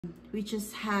We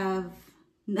just have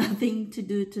nothing to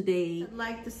do today. I'd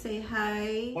like to say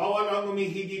hi. Bawal ang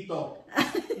umihi dito.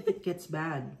 If it gets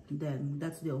bad, then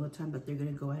that's the only time that they're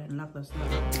gonna go ahead and lock us up.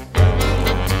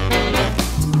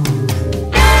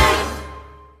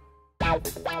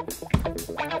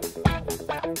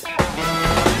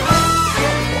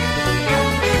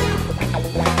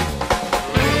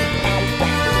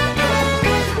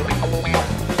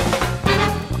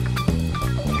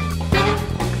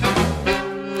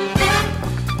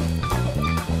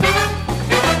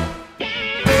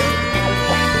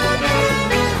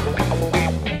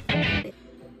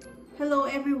 Hello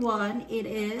everyone, it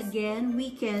is again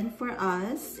weekend for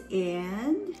us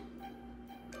and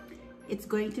it's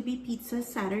going to be pizza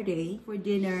Saturday for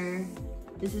dinner.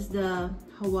 This is the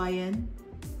Hawaiian,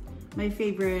 my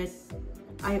favorite.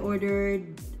 I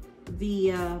ordered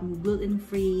the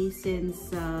gluten-free since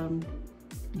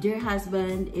dear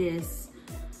husband is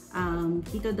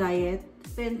keto diet,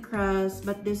 thin crust,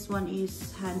 but this one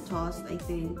is hand tossed, I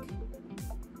think.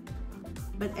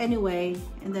 But anyway,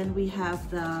 and then we have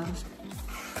the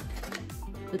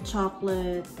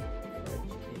chocolate,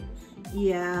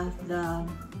 yeah, the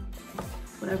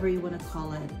whatever you want to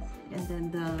call it, and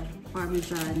then the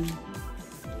Parmesan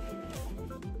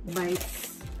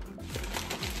bites,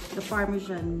 the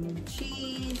Parmesan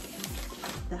cheese,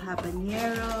 the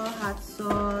habanero hot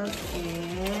sauce,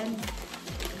 and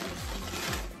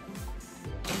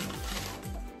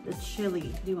the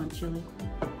chili. Do you want chili?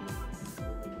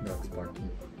 No, it's Sparky.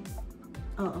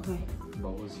 Oh, okay.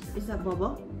 Bubbles here. Is that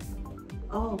Bobo?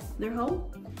 Oh, they're home?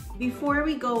 Before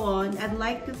we go on, I'd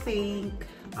like to say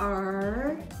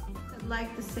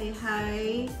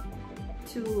hi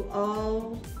to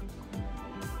all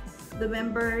the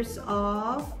members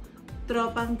of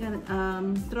Tropang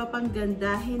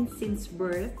Gandahin since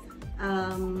birth.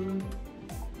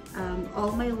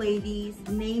 All my ladies,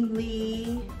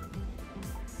 namely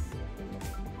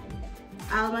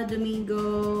Alma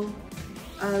Domingo,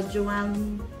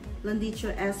 Joanne Landicho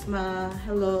Esma,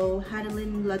 hello,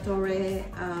 Hanalyn La Torre,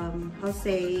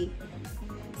 Jose,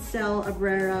 Cel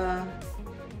Abrera,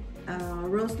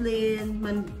 Roslyn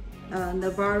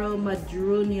Navarro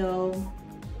Madrunio,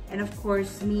 and of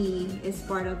course me is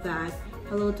part of that.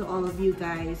 Hello to all of you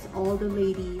guys, all the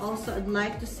ladies. Also, I'd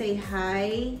like to say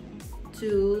hi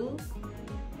to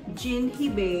Jin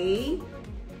Hibay,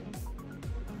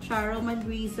 Charo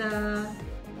Madriza,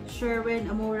 Sherwin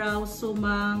Amorao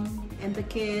Sumang, and the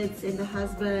kids and the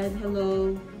husband,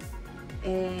 hello.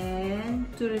 And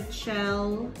to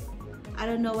Rachel, I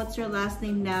don't know what's your last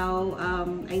name now.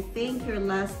 I think your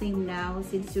last name now,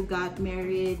 since you got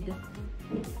married,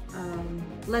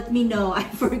 let me know, I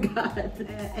forgot.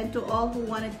 And to all who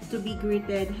wanted to be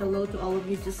greeted, hello to all of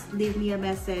you, just leave me a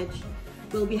message.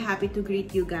 We'll be happy to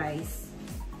greet you guys.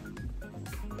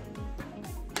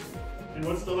 And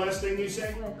what's the last thing you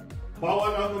say?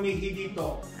 Bawal ang umihi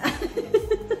dito.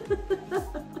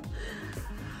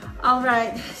 All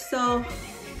right, so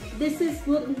this is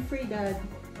gluten-free, Dad.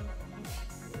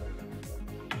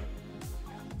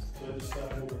 So I just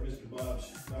stopped over at Mr. Bob's,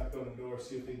 knocked on the door,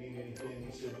 see if they need anything.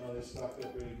 He said, no, they stocked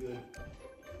up really good.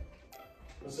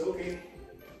 I said, okay.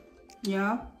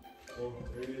 Yeah. So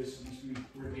there it is.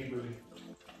 We're neighborly.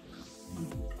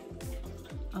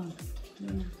 Oh,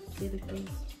 yeah. See the face.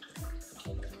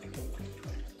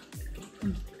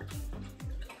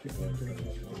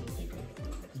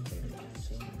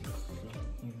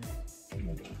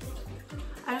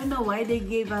 I don't know why they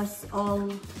gave us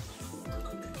all.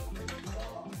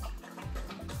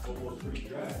 Pretty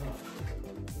dry, huh?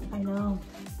 I know.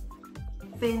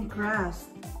 Thin crust.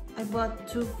 I bought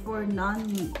 2 for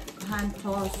non-meat, hand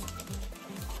tossed.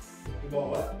 You bought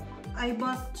what? I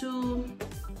bought 2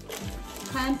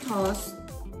 hand tossed.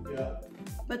 Yeah.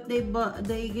 But they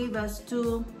gave us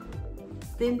 2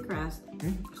 thin crust.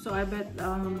 So I bet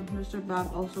Mr. Bob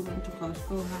also went to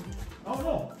Costco, huh? Oh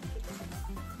no.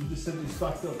 You just said they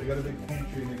stocked up. They got a big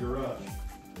pantry in the garage.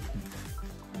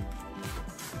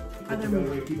 They got a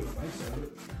way to keep it nice, have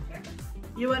it.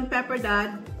 You want pepper,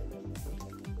 Dad?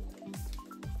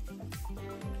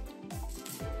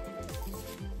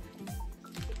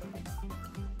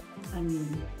 I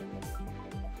mean,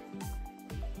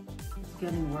 it's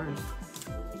getting worse.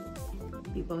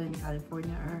 People in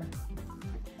California are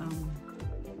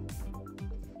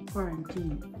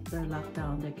quarantined. They're locked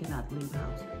down. They cannot leave the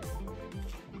house.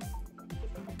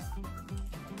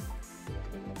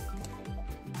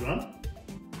 Done?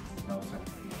 No, sir.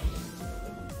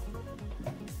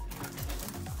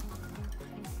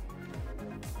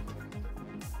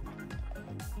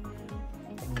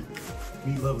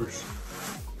 Meat lovers.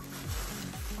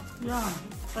 Yeah,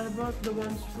 I bought the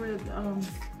ones with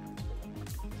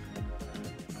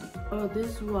Oh,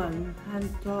 this one, hand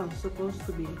tossed, supposed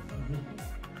to be.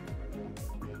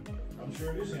 I'm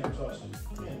sure it is hand tossed.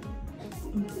 Yeah.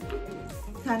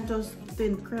 Hand tossed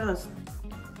thin crust.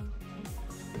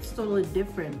 It's totally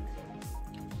different.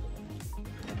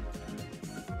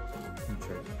 You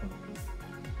tried this one.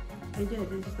 I did.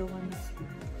 This is the one that's.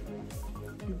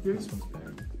 This one's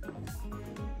better.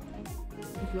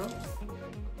 Go.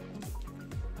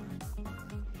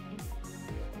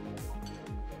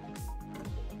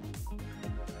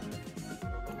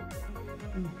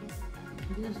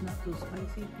 This is not too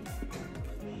spicy.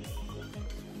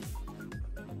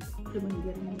 Come on,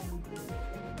 get me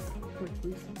pork,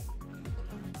 please.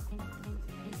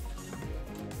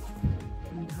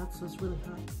 And the hot sauce really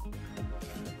hot.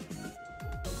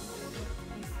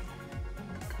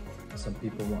 Some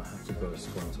people won't have to go to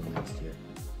school until next year.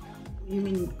 You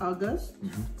mean August?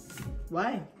 Mm-hmm.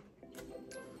 Why?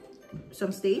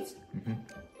 Some states? Mm-hmm.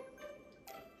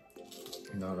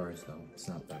 Not ours though. It's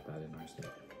not that bad in our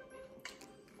state.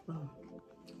 Well,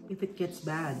 if it gets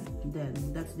bad, then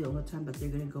that's the only time that they're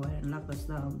gonna go ahead and lock us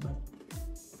down. But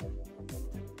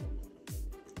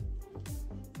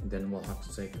Then we'll have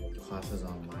to take classes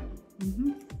online.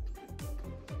 mm-hmm.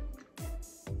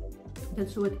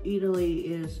 That's what Italy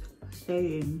is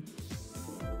saying.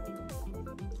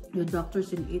 The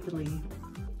doctors in Italy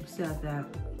said that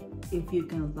if you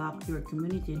can lock your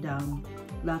community down,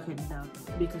 lock it down,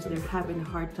 because they're having a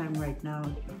hard time right now.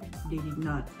 They did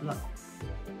not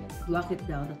lock it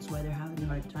down. That's why they're having a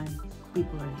hard time.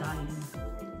 People are dying.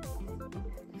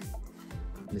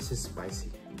 This is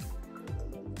spicy.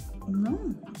 No,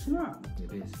 it's not.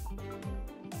 It is.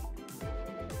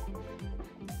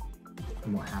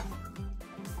 You want half?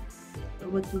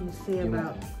 What can you say You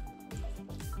about? want half?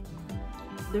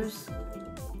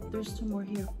 There's two more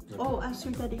here. Okay. Oh, ask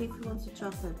your daddy if he wants a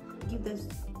chocolate. Give this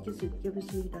to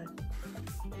your dad.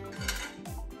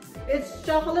 It's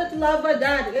chocolate lava,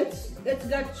 Dad. It's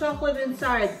got chocolate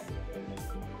inside.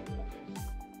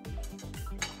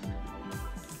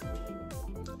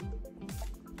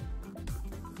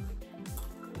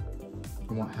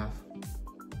 You want half?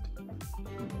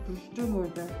 There's two more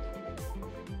there.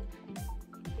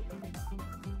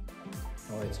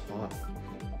 Oh, it's hot.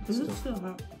 This is still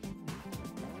hot.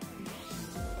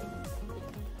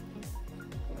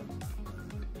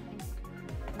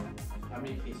 How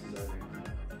many pieces are there?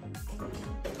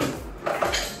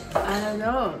 I don't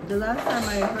know. The last time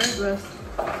I heard was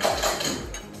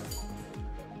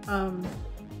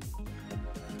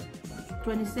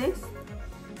 26.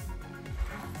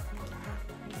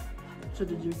 So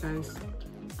did you guys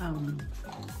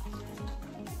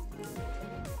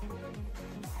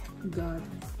got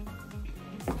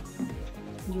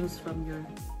news from your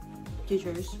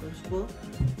teachers from school?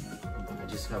 I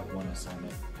just have one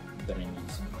assignment that I need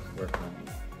to work on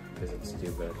because it's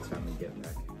due by the time we get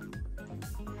back.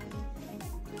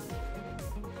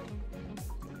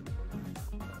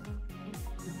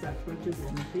 Back for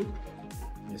Tuesday.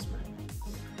 Yes, ma'am.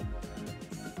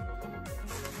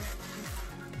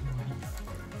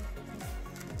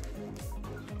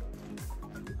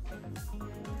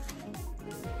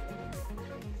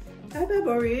 Hi,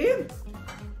 Barbary.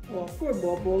 Oh, poor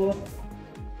Bobo.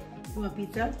 You want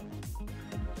pizza?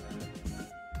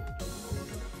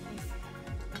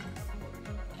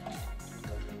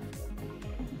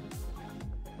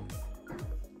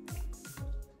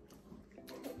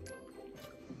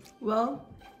 Well,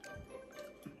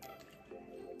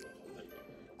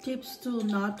 tips to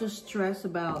not to stress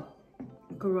about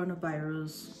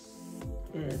coronavirus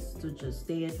is to just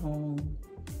stay at home,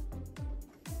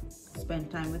 spend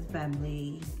time with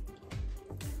family,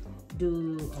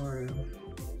 do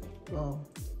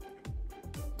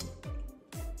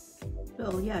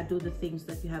the things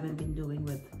that you haven't been doing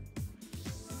with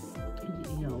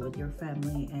with your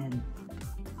family, and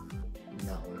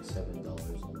Not like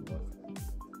 $7 on the book.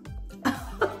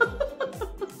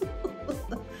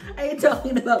 Are you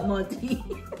talking about Monty?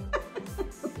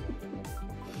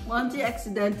 Monty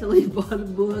accidentally bought a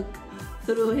book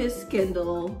through his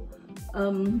Kindle.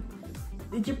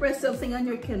 Did you press something on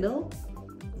your Kindle?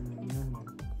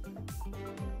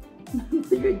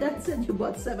 Your dad said you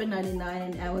bought $7.99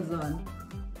 on Amazon.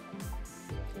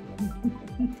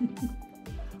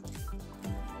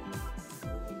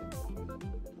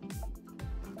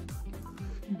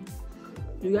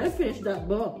 You gotta finish that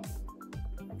book.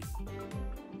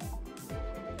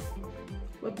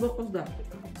 What book was that?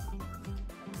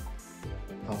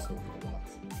 House of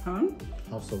Robots. Huh?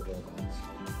 House of Robots.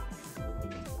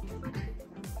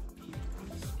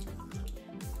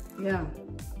 Yeah.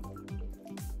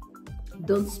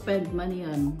 Don't spend money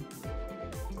on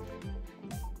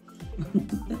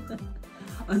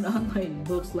an online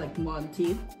books like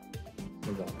Monty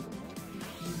Without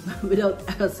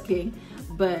without asking.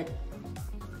 But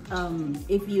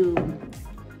if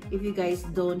you guys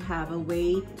don't have a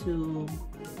way to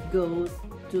go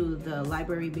to the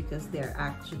library because they're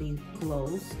actually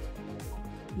closed,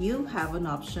 you have an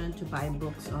option to buy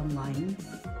books online.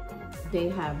 They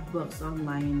have books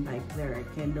online, like their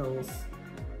Kindles.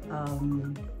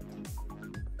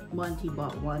 Monty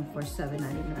bought one for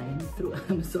 $7.99 through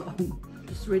Amazon.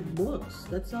 Just read books,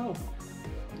 that's all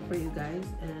for you guys,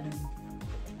 and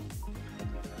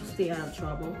stay out of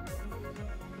trouble.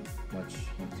 watch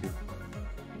YouTube.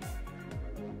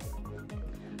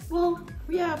 Well,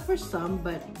 yeah, for some,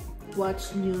 but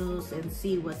watch news and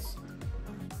see what's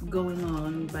going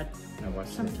on. But I watch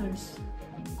sometimes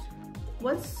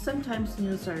the news. sometimes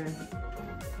news are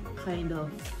kind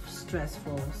of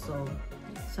stressful, so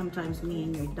sometimes me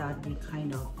and your dad, we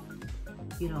kind of,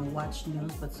 you know, watch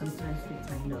news, but sometimes we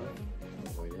kind of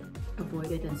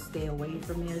avoid it and stay away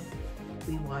from it.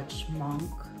 We watch Monk,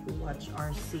 we watch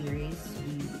our series,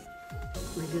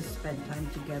 we just spend time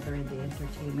together in the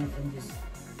entertainment and just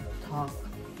talk.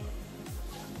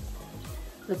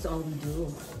 That's all we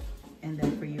do. And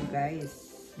then for you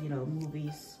guys, you know,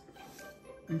 movies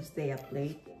and stay up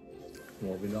late.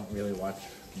 Well, we don't really watch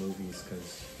movies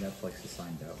because Netflix is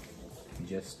signed out. We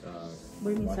just What do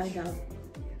you mean watch- signed out?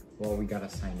 Well, we gotta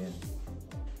sign in,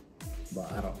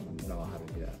 but I don't know how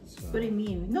to do that. So. What do you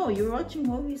mean? No, you're watching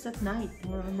movies at night,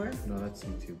 remember? No, that's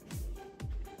YouTube.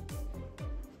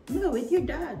 No, with your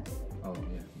dad. Oh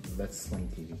yeah, that's Sling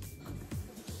TV.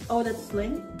 Oh, that's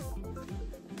Sling?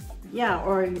 Yeah,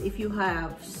 or if you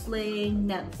have Sling,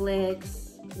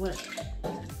 Netflix, what?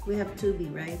 We have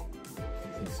Tubi, right? I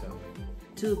think so.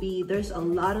 Tubi, there's a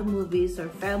lot of movies or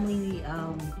family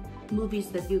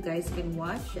movies that you guys can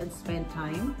watch and spend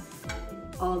time.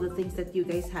 All the things that you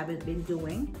guys haven't been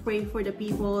doing. Pray for the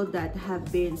people that have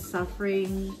been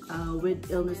suffering with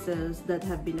illnesses, that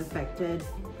have been affected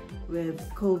with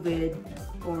COVID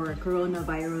or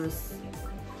coronavirus,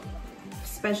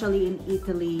 especially in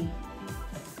Italy.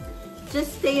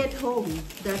 Just stay at home,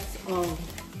 that's all.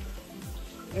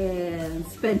 And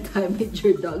spend time with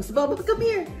your dogs. Bubba, come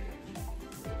here.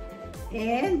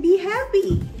 And be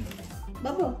happy.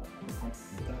 Bubba,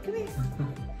 come here.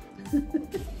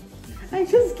 I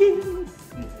just gave him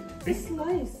a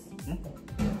slice.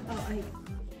 Oh,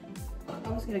 I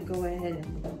was gonna go ahead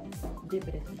and dip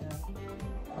it in the...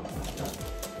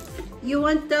 You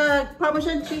want the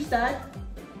Parmesan cheese, Dad?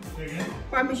 Say again?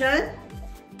 Parmesan?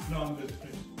 No, I'm good.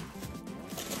 Thanks.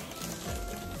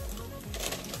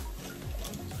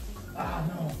 Ah,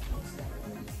 no.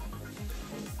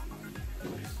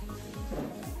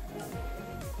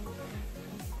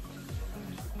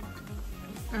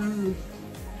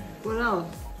 What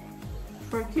else?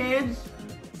 For kids?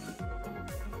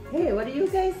 Hey, what do you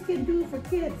guys can do for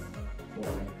kids?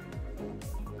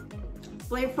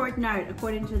 Play Fortnite,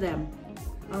 according to them.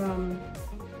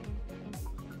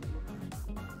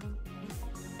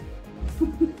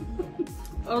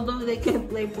 Although they can't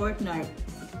play Fortnite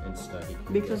And study.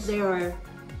 because they are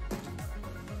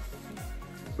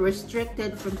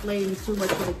restricted from playing too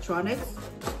much electronics.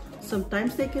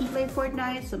 Sometimes they can play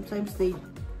Fortnite, sometimes they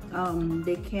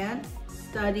can't.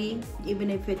 Study, even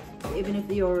if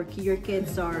your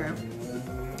kids are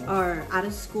out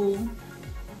of school.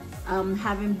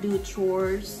 Have him do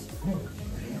chores.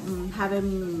 Have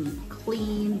him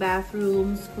clean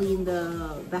bathrooms, clean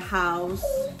the house,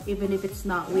 even if it's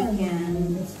not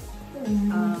weekends.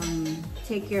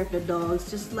 Take care of the dogs,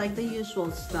 just like the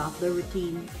usual stuff, the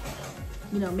routine.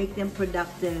 You know, make them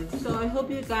productive. So I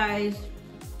hope you guys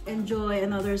enjoy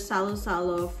another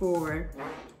salo for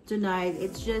tonight.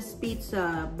 It's just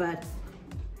pizza, but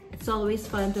it's always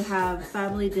fun to have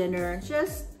family dinner.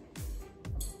 Just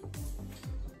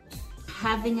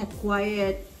having a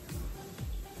quiet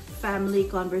family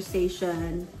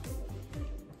conversation,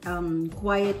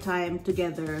 quiet time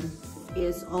together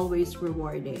is always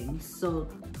rewarding. So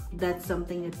that's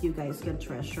something that you guys can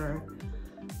treasure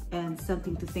and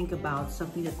something to think about,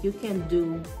 something that you can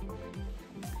do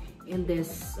in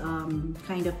this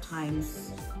kind of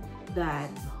times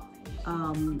that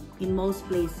in most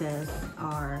places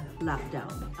are locked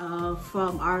down.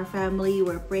 From our family,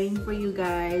 we're praying for you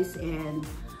guys, and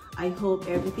I hope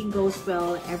everything goes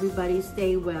well, everybody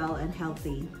stay well and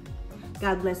healthy.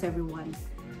 God bless everyone.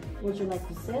 Would you like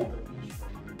to sit?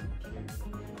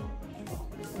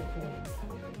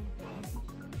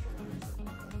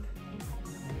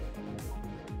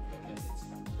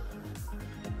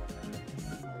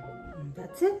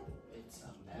 That's it.